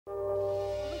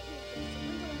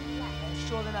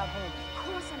sure they're not home? Of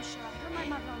course I'm sure. I heard my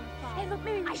mother on the phone. Hey, look,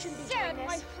 maybe we shouldn't be doing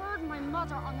this. I heard my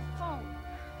mother on the phone.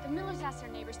 The Millers asked their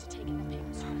neighbors to take in the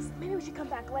pigs. Maybe we should come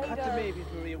back later. Cut the maybes,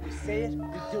 Maria. We say it, we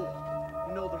do it.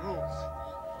 You know the rules.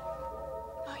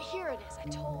 Oh, here it is. I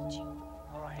told you.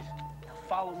 All right. Now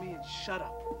follow me and shut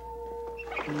up.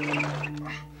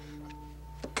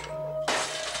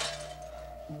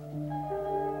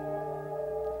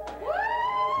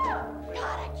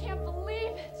 God, I can't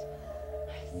believe it.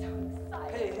 I'm so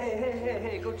excited.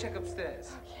 Hey, go check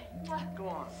upstairs. Okay. Go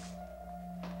on.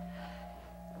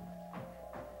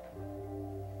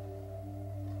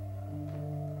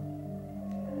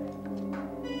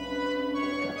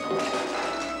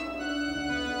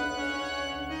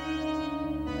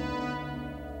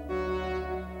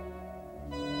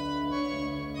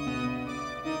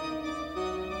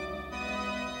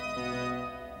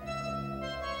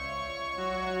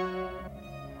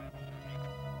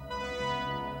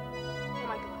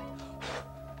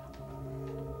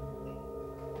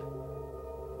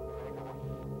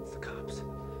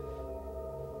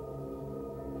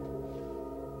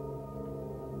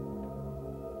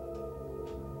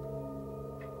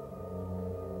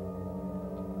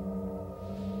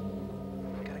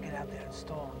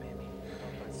 Stall, maybe.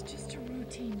 It's just a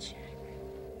routine check.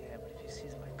 Yeah, but if he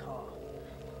sees my car,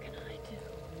 What can I do?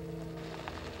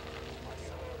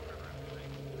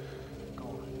 go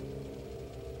on.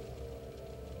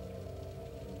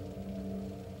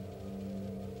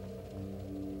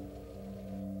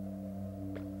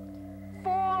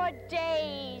 "4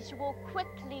 days will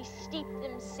quickly steep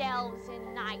themselves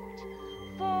in night.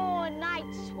 4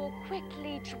 nights will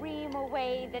quickly dream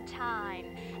away the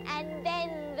time, and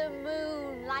then the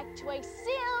moon, like to a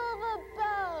silver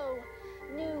bow,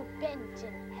 new bent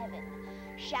in heaven,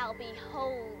 shall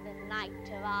behold the night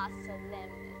of our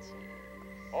solemnity."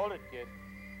 Hold it, kid.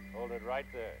 Hold it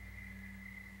right there.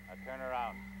 Now turn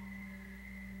around.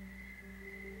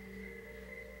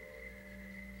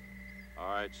 All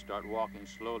right, start walking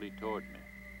slowly toward me.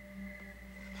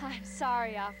 I'm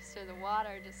sorry, officer. The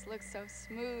water just looks so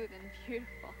smooth and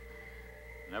beautiful.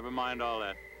 Never mind all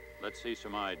that. Let's see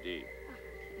some ID.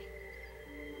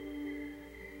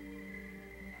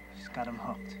 Just got him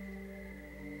hooked.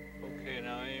 Okay,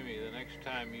 now, Amy, the next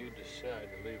time you decide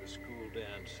to leave a school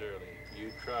dance early,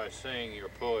 you try saying your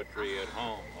poetry at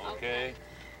home, okay?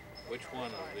 Which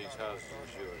one of these houses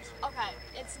is yours? Okay,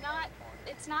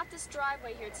 it's not this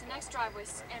driveway here. It's the next driveway,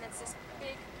 and it's this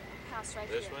big house right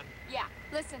here. This one? Yeah.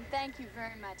 Listen, thank you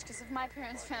very much, because if my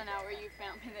parents found out where you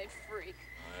found me, they'd freak.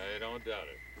 I don't doubt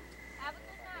it. Have a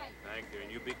good night. Thank you,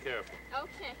 and you be careful.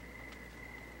 Okay.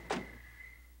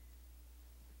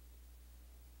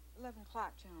 11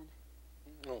 o'clock, John.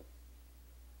 Oh,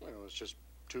 well, it's just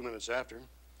 2 minutes after.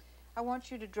 I want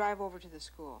you to drive over to the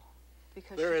school.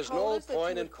 Because There is no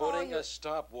point in putting putting a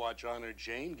stopwatch on her,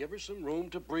 Jane. Give her some room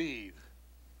to breathe.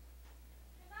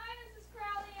 Good night, Mrs.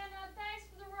 Crowley, and thanks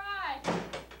for the ride.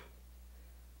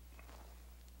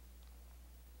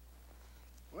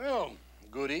 Well,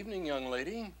 good evening, young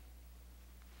lady.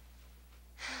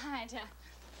 Hi, Dad.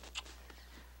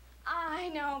 I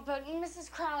know, but Mrs.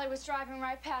 Crowley was driving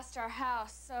right past our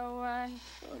house, so, Well,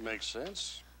 that makes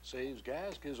sense. Saves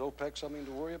gas, gives OPEC something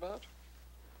to worry about.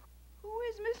 Who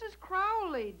is Mrs.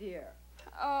 Crowley, dear?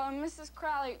 Oh, Mrs.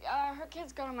 Crowley, her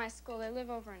kids go to my school. They live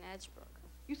over in Edgebrook.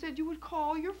 You said you would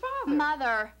call your father.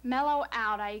 Mother, mellow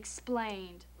out, I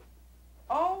explained.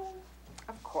 Oh,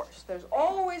 of course. There's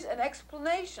always an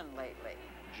explanation lately.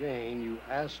 Jane, you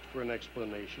asked for an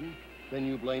explanation, then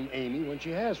you blame Amy when she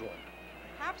has one.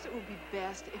 Perhaps it would be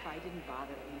best if I didn't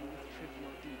bother you with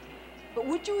trivial details. But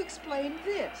would you explain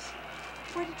this?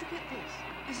 Where did you get this?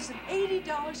 This is an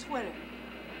 $80 sweater.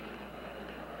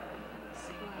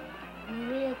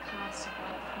 Maria Costa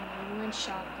bought it for me. We went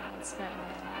shopping and spent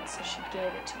money on it, so she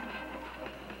gave it to me.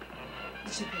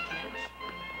 Did she pay cash?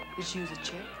 Did she use a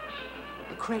check?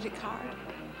 A credit card?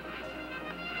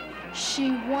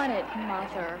 She won it,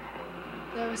 Mother.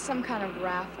 There was some kind of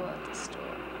raffle at the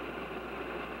store.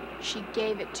 She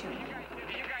gave it to me.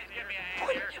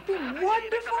 Wouldn't it be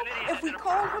wonderful if we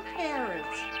called her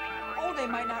parents? Oh, they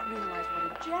might not realize what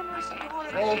a generous daughter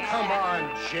Oh, they come have.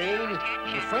 on, Jane.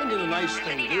 Your friend did a nice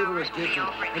thing, gave her a gift,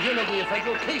 and you're making a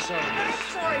federal case out of I'm this.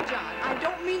 sorry, John. I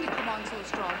don't mean to come on so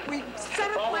strong. We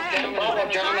set a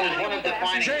plan.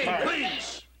 Jane,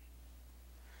 please.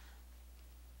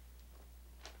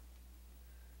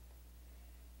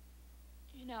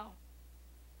 You know,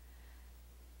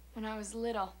 when I was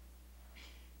little,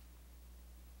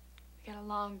 we got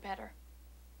along better.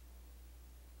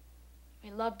 We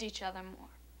loved each other more.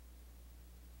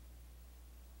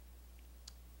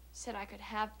 Said I could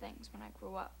have things when I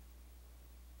grew up.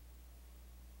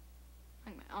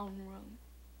 Like my own room.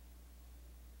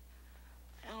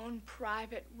 My own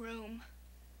private room.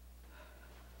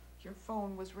 Your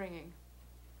phone was ringing.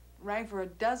 Rang for a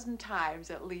dozen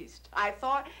times at least. I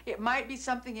thought it might be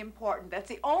something important. That's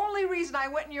the only reason I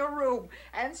went in your room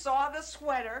and saw the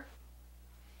sweater.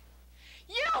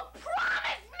 You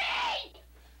promised me!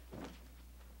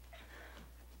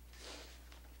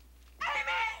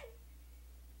 Amy!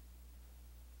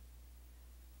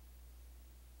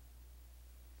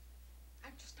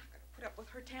 I'm just not going to put up with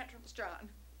her tantrums, John.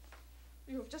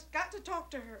 You've just got to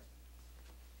talk to her.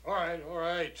 All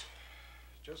right.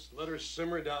 Just let her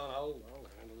simmer down. I'll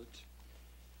handle it.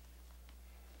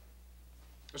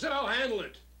 I said I'll handle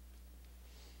it.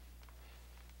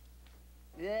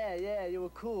 Yeah, you were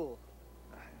cool.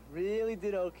 Really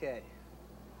did okay.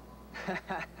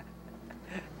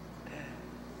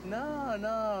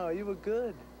 No, you were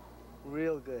good.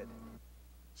 Real good.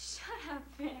 Shut up,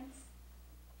 Vince.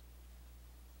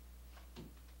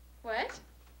 What?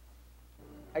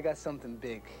 I got something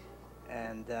big,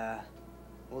 and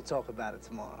we'll talk about it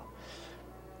tomorrow.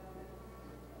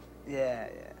 Yeah.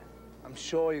 I'm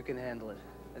sure you can handle it.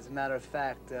 As a matter of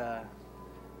fact, I'm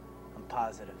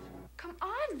positive. Come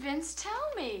on, Vince,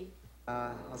 tell me.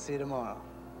 I'll see you tomorrow.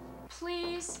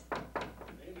 Please.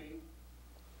 Amy.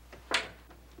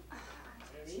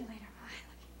 See you later.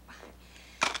 Bye.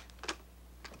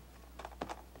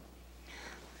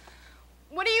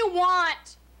 What do you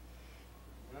want?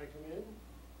 Can I come in?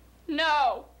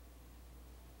 No.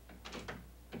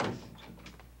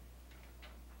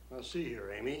 Now, see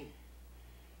here, Amy.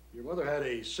 Your mother had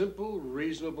a simple,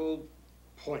 reasonable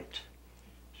point.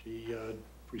 She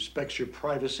respects your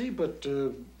privacy, but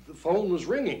the phone was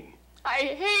ringing. I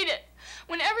hate it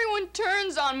when everyone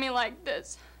turns on me like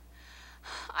this.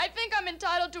 I think I'm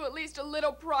entitled to at least a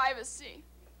little privacy.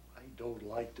 I don't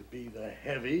like to be the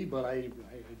heavy, but I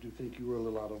do think you were a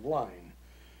little out of line.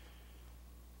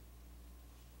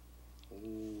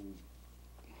 Oh,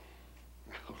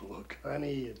 look,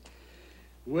 honey,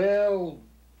 well,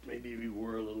 maybe we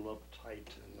were a little uptight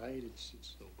tonight. It's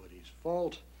nobody's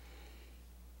fault.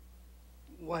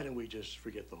 Why don't we just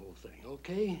forget the whole thing,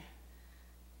 okay?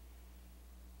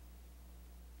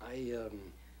 I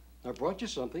brought you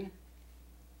something.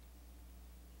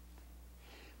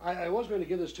 I was going to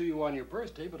give this to you on your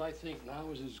birthday, but I think now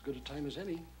is as good a time as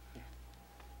any.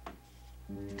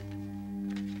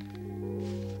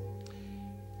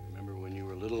 Remember when you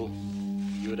were little,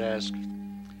 you would ask,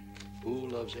 who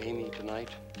loves Amy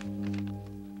tonight?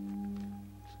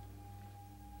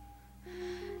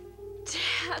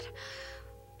 Dad,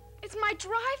 it's my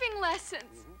driving lessons.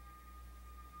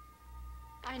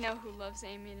 I know who loves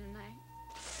Amy tonight.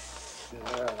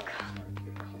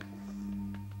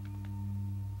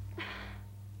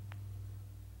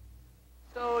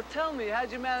 So tell me,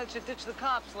 how'd you manage to ditch the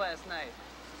cops last night?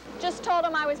 Just told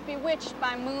him I was bewitched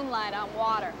by moonlight on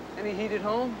water. Any heat at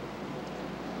home?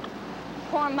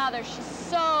 Poor mother, she's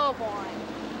so boring.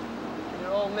 And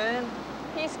your old man?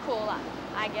 He's cool,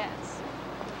 I guess.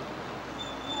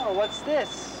 Oh, what's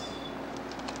this?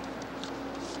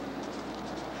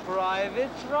 Private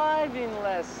driving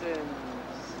lessons.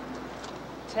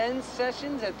 10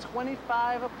 sessions at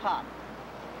 $25 a pop.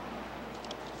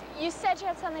 You said you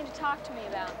had something to talk to me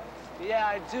about. Yeah,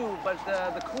 I do, but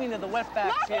the queen of the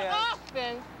wetbacks here... Knock it off,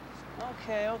 Vince.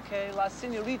 Okay, La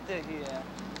Senorita here.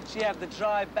 She have the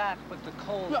dry back with the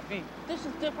cold feet. This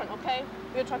is different, okay?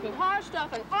 You're talking hard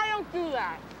stuff, and I don't do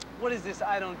that. What is this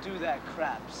I don't do that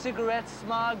crap? Cigarettes,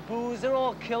 smog, booze, they're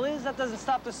all killers. That doesn't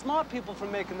stop the smart people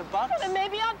from making the bucks. Well, then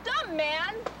maybe I'm dumb,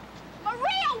 man.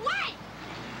 Maria, wait!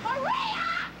 Maria!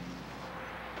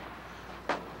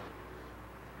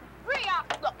 Maria,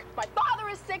 look, my father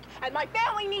is sick, and my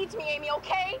family needs me, Amy,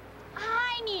 okay?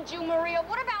 I need you, Maria.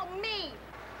 What about me?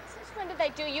 Since when did they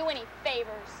do you any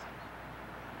favors?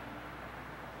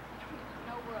 I don't even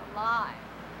know we're alive.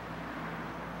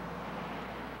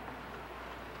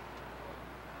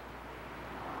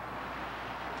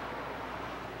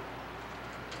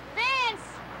 Vince!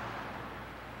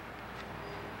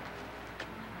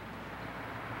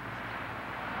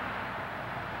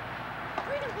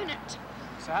 Wait a minute.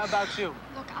 So how about you?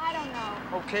 Look, I don't know.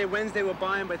 Okay, Wednesday we're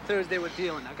buying, by Thursday we're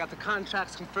dealing. I got the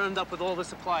contracts confirmed up with all the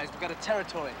supplies. We got a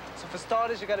territory. So for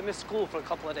starters, you got to miss school for a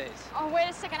couple of days. Oh, wait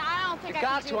a second. I don't think I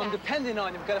got can to. do I'm that. depending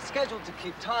on you. We've got a schedule to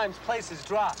keep. Times, places,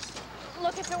 drops.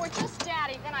 Look, if it were just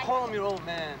Daddy, then I... Call him your old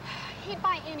man. He'd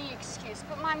buy any excuse,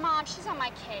 but my mom, she's on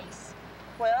my case.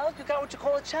 Well, you got what you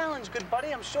call a challenge, good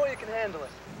buddy. I'm sure you can handle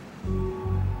it.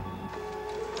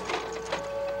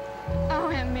 Oh,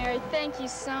 Aunt Mary, thank you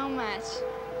so much.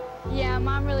 Yeah,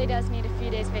 Mom really does need a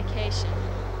few days vacation.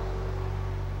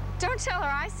 Don't tell her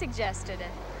I suggested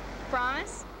it.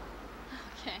 Promise?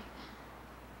 Okay.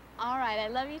 All right, I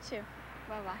love you too.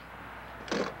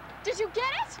 Bye-bye. Did you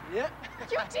get it? Yeah.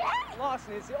 You did?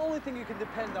 Larceny, it's the only thing you can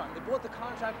depend on. They bought the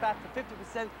contract back for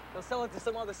 50%. They'll sell it to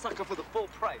some other sucker for the full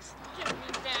price. Give me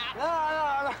that.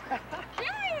 No. Give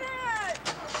me that!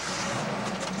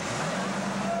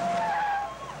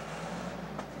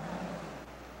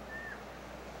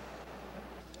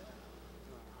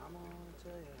 I'm gonna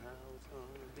tell you how it's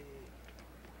gonna be.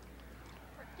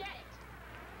 Forget it.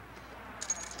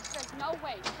 There's no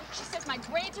way. She says my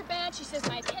grades are bad. She says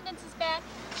my attendance is bad.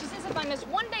 She says if I miss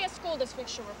one day of school this week,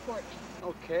 she'll report me.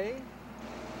 Okay.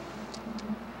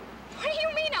 What do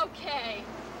you mean, okay?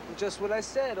 Just what I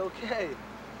said, okay.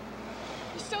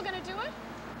 You still gonna do it?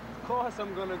 Of course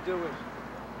I'm gonna do it.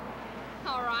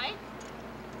 All right.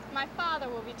 My father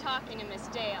will be talking to Miss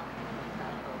Dale.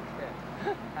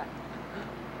 Okay.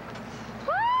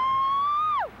 Woo!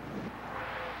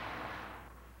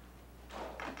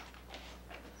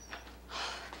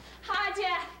 Hi,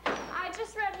 Dad. I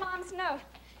just read Mom's note.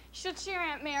 She'll cheer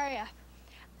Aunt Mary up.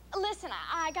 Listen,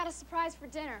 I got a surprise for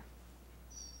dinner.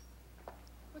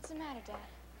 What's the matter, Dad?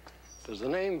 Does the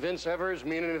name Vince Evers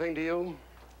mean anything to you?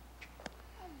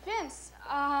 Vince,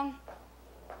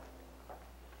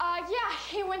 yeah,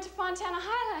 he went to Fontana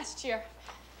High last year.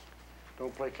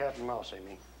 Don't play cat and mouse,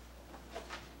 Amy.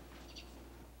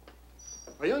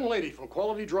 A young lady from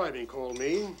Quality Driving called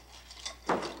me.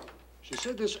 She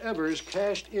said this Evers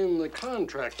cashed in the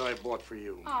contract I bought for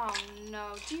you. Oh,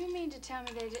 no. Do you mean to tell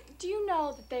me they did? Do you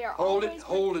know that they are Hold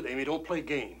always... it, Amy. Don't play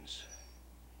games.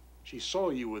 She saw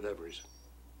you with Evers.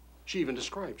 She even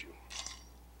described you.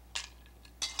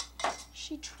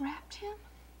 She trapped him?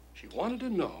 She wanted to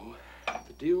know if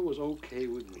the deal was okay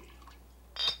with me.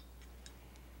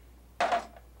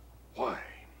 Why?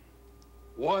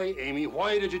 Why, Amy?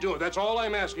 Why did you do it? That's all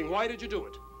I'm asking. Why did you do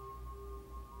it?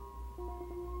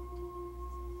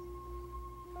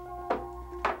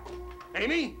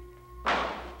 Amy?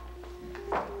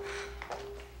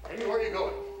 Amy, where are you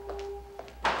going?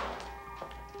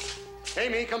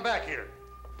 Amy, come back here.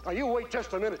 Now, you wait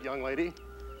just a minute, young lady.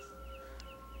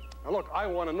 Now, look, I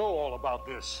want to know all about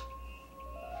this.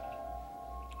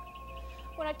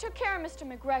 When I took care of Mr.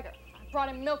 McGregor, I brought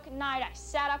him milk at night, I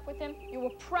sat up with him. You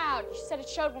were proud. You said it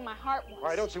showed where my heart was.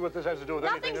 I don't see what this has to do with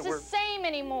anything that we're... Nothing's the same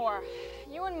anymore.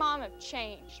 You and Mom have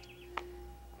changed.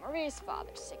 Maria's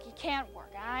father's sick. He can't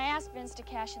work. And I asked Vince to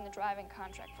cash in the driving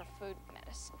contract for food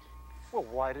medicine. Well,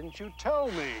 why didn't you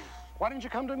tell me? Why didn't you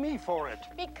come to me for it?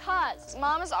 Because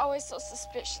Mom is always so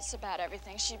suspicious about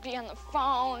everything. She'd be on the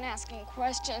phone asking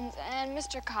questions, and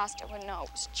Mr. Costa would know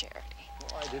it was charity.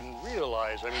 Well, I didn't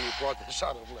realize. I mean, you brought this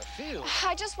out of left field.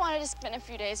 I just wanted to spend a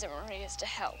few days at Maria's to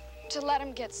help, to let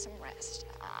him get some rest.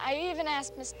 I even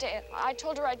asked Miss Dale. I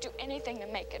told her I'd do anything to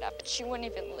make it up, but she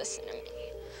wouldn't even listen to me.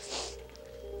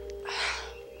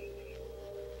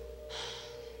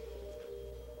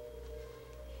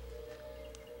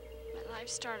 My life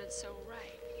started so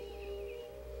right.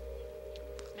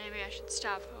 Maybe I should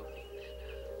stop hoping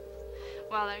that,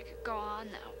 well, that it could go on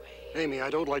that way. Amy, I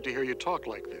don't like to hear you talk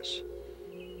like this.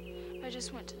 I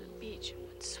just went to the beach and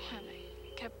went swimming.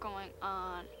 Kept going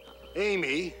on.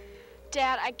 Amy!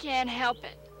 Dad, I can't help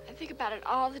it. I think about it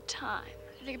all the time.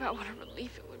 I think about what a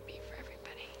relief it would be for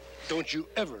everybody. Don't you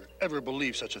ever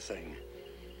believe such a thing.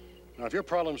 Now, if your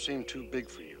problems seem too big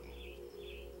for you,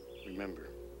 remember,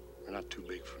 they're not too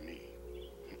big for me.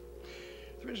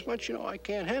 There is much, I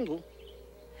can't handle.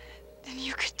 Then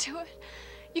you could do it?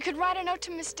 You could write a note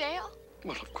to Miss Dale?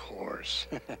 Well, of course.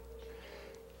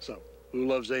 So, who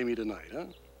loves Amy tonight, huh?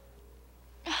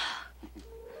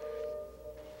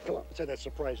 Come on, let's have that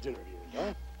surprise dinner of yours,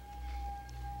 huh?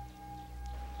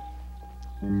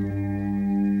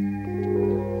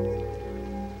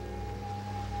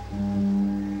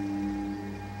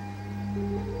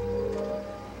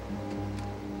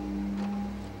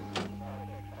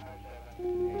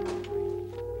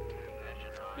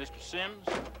 Mr. Sims?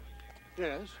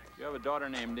 Yes? You have a daughter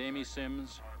named Amy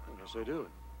Sims? Yes, I do.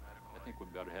 I think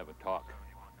we've got to have a talk.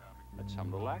 That's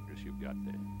some little actress you've got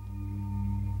there.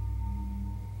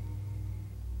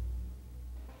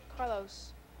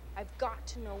 Carlos, I've got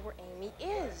to know where Amy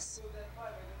is.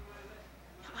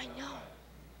 I know.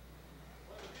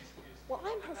 Well,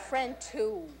 I'm her friend,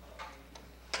 too.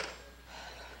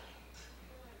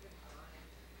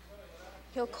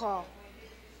 He'll call.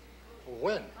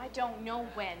 When? I don't know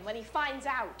when he finds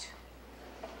out.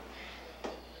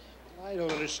 I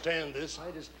don't understand this.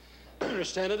 I don't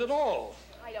understand it at all.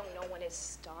 I don't know when it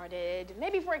started.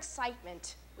 Maybe for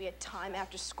excitement. We had time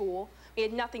after school. We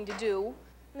had nothing to do.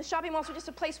 And the shopping malls were just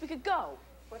a place we could go.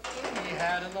 But Amy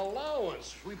had an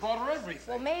allowance. We bought her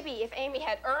everything. well, maybe if Amy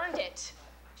had earned it.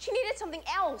 She needed something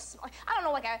else. I don't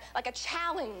know, like a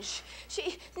challenge.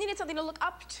 She needed something to look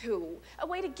up to, a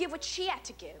way to give what she had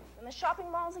to give. And the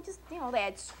shopping malls, they just, they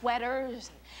had sweaters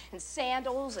and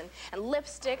sandals and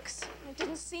lipsticks. It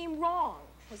didn't seem wrong.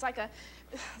 It was like a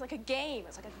game. It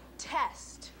was like a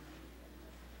test.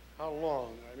 How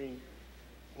long? I mean,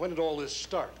 when did all this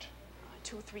start?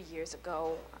 2 or 3 years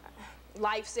ago.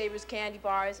 Lifesavers, candy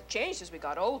bars. It changed as we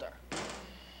got older.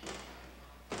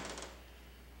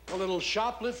 A little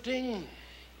shoplifting,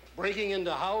 breaking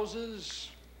into houses,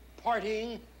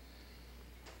 partying.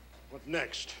 What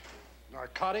next?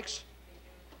 Narcotics?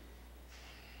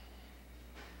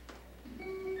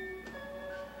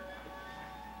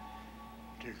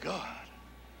 Dear God.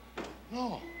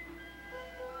 No.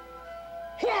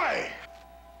 Why?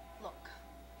 Look,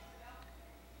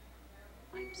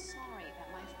 I'm sorry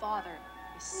that my father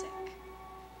is sick,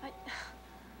 but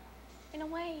in a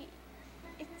way,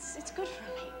 it's good for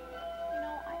me.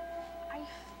 I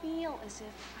feel as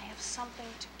if I have something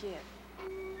to give.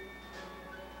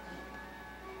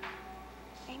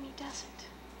 Amy doesn't.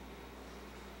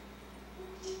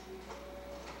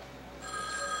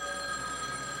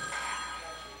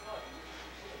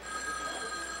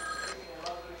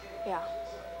 Yeah.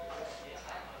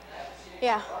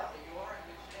 Yeah.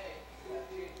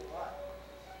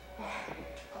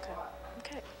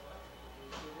 Okay.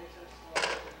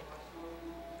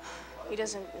 He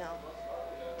doesn't know.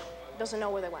 Doesn't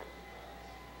know where they went.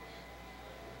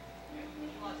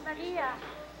 Maria.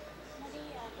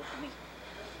 Look at me.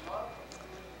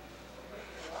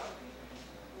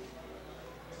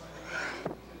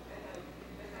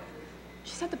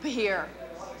 She's at the pier.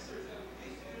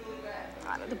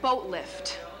 The boat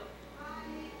lift.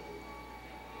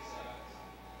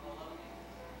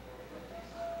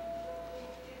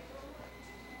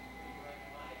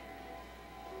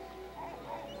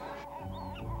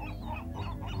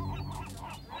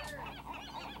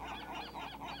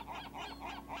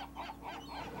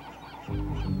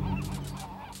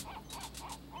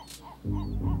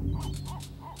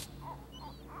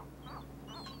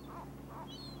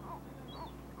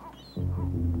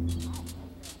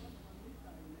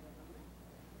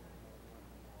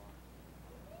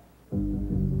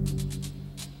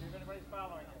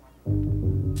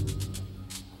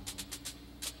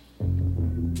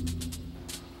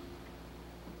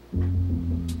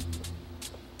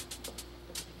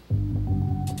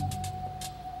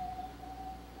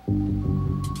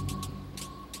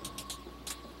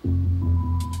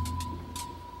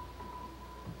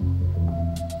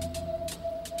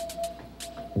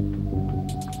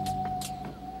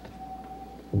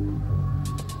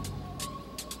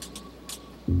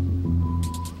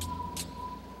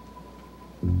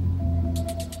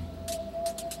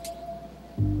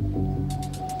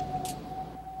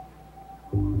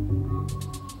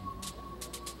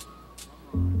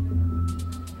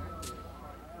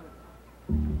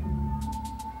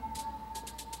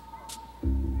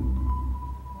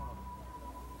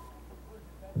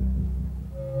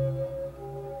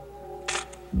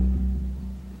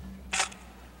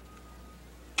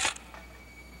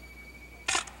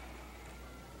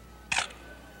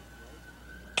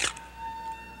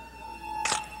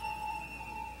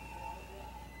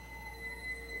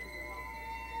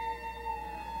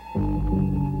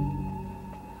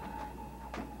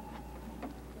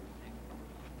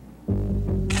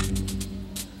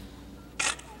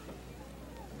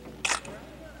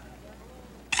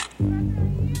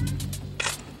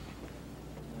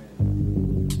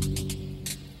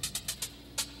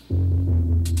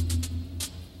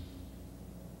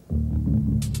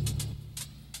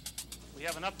 We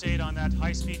have an update on that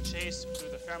high-speed chase through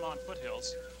the Fairmont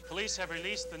foothills. Police have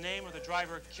released the name of the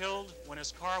driver killed when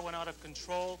his car went out of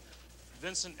control.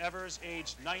 Vincent Evers,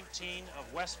 age 19,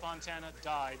 of West Fontana,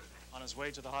 died on his way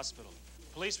to the hospital.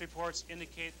 Police reports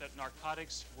indicate that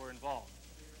narcotics were involved.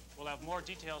 We'll have more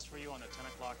details for you on the 10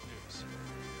 o'clock news.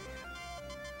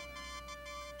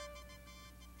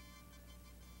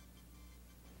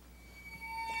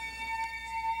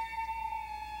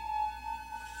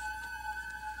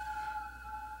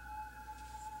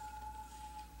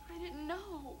 I didn't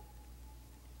know.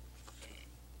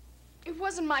 It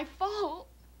wasn't my fault.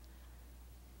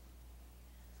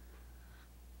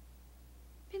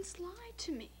 Vince lied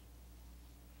to me.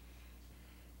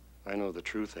 I know the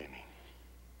truth, Amy.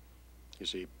 You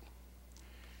see,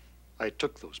 I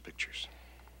took those pictures.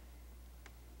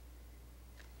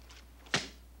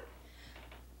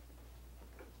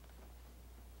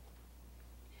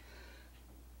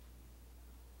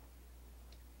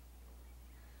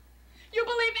 You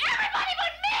believe everybody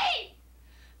but me!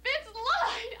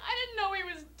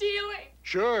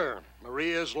 Sure.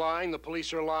 Maria's lying. The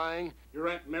police are lying. Your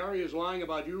Aunt Mary is lying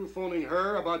about you phoning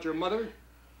her about your mother.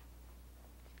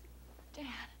 Dad,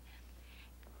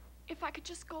 if I could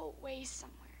just go away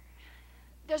somewhere.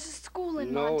 There's a school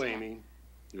in Montana. No, Amy.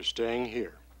 You're staying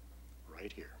here.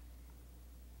 Right here.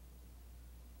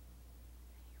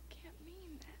 You can't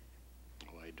mean that.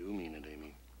 Oh, I do mean it,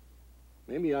 Amy.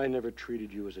 Maybe I never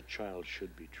treated you as a child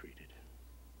should be treated.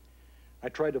 I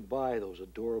tried to buy those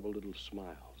adorable little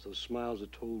smiles, those smiles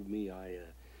that told me I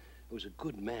was a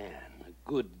good man, a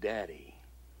good daddy.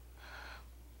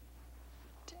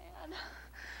 Dad.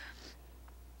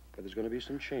 But there's going to be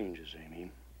some changes,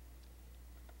 Amy.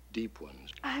 Deep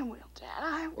ones. I will, Dad,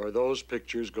 I will. Or those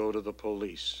pictures go to the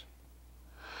police.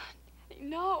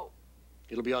 No.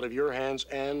 It'll be out of your hands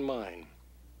and mine.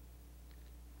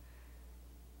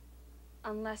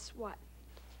 Unless what?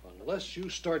 Unless you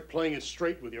start playing it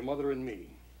straight with your mother and me.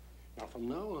 Now, from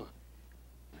now on,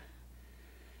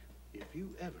 if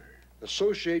you ever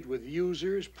associate with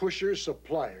users, pushers,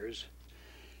 suppliers,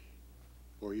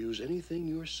 or use anything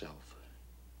yourself,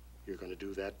 you're going to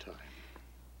do that time.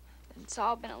 It's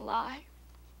all been a lie.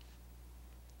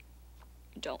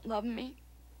 You don't love me.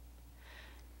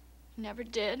 You never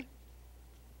did.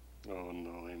 Oh,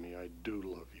 no, Amy, I do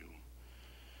love you.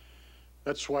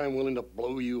 That's why I'm willing to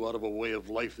blow you out of a way of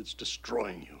life that's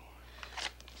destroying you.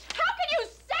 How can you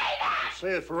say that? I'll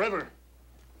say it forever.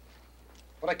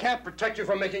 But I can't protect you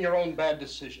from making your own bad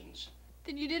decisions.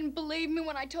 Then you didn't believe me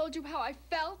when I told you how I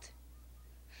felt?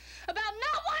 About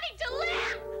not wanting to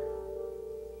live!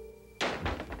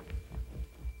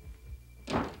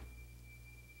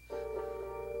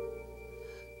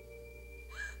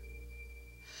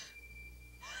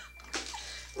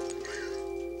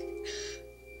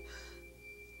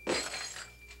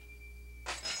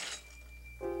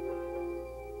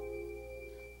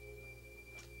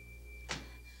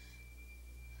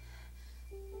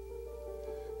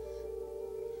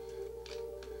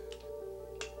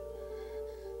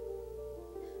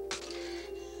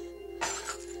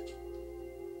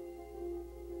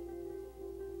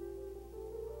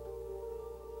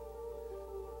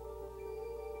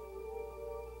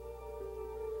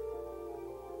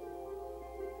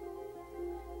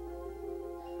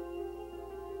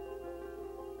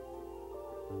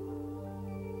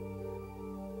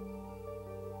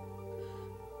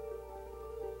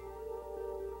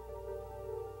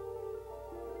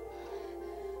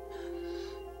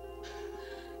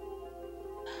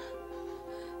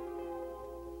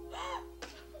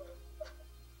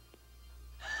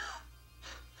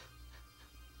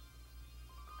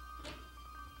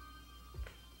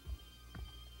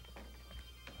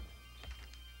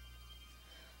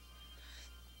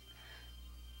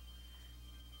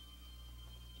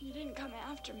 You didn't come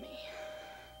after me.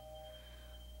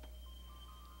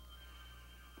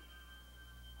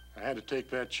 I had to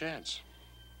take that chance.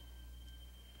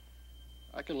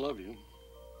 I can love you,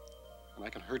 and I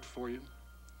can hurt for you,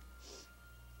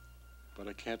 but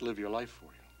I can't live your life for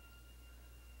you.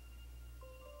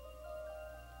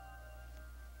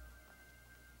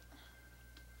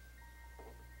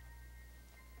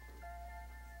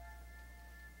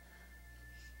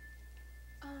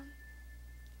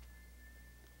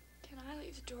 Can I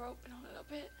leave the door open a little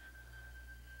bit?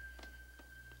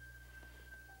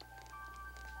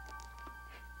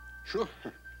 Sure.